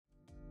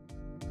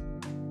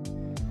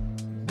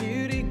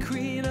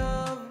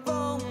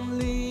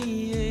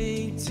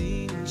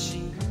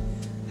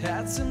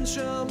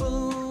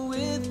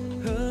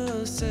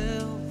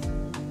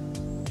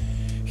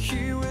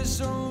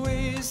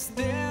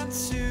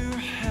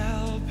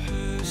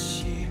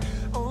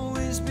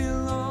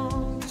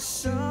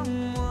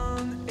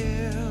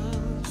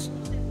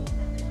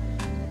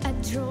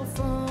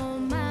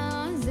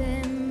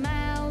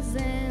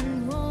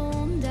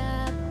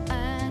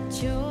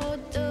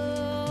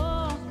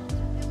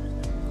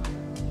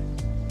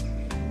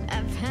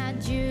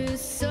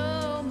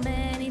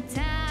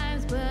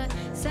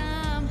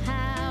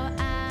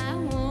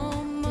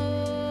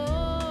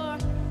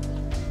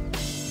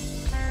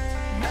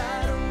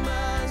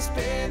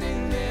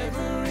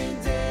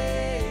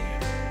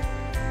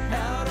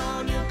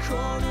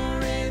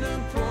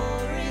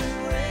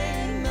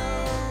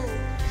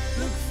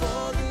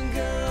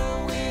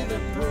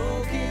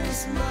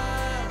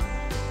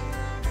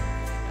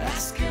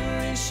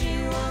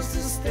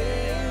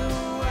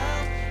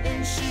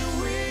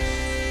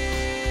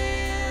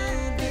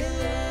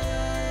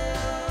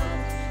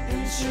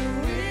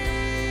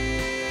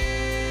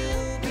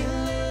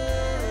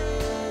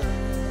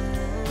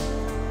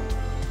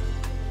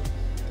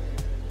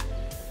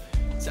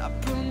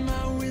Tap on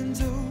my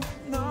window,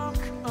 knock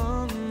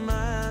on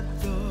my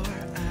door.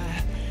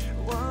 I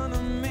wanna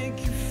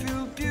make you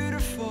feel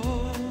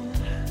beautiful.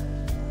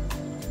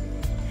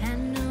 I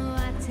know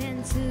I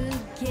tend to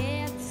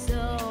get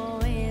so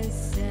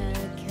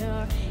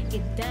insecure.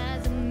 It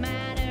doesn't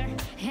matter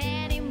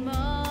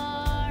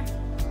anymore.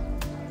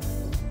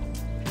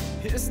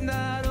 It's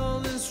not all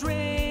this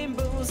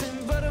rainbows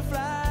and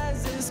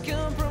butterflies. It's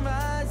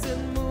compromise that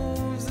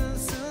moves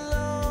us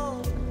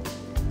along.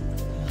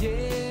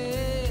 Yeah.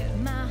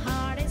 My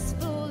heart is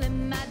full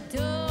and my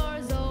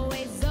door's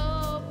always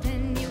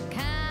open. You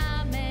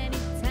come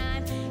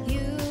anytime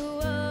you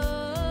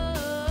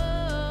want.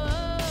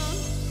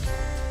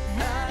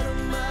 I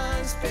don't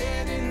mind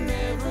spending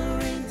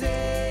every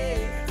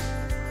day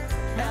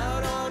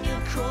out on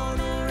your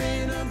corner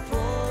in a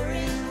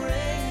pouring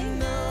rain.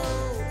 No,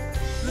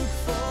 look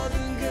for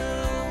the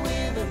girl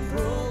with a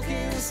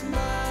broken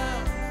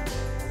smile.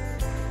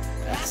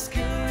 Ask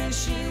her if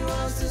she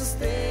wants to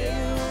stay a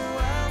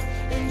while,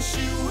 and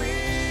she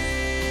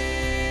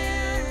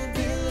will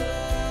be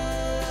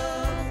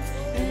loved,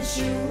 and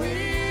she will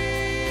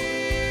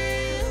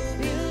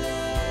be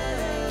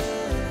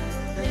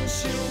loved, and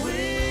she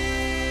will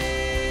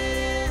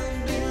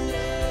be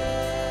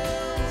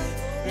loved,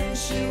 and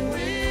she will.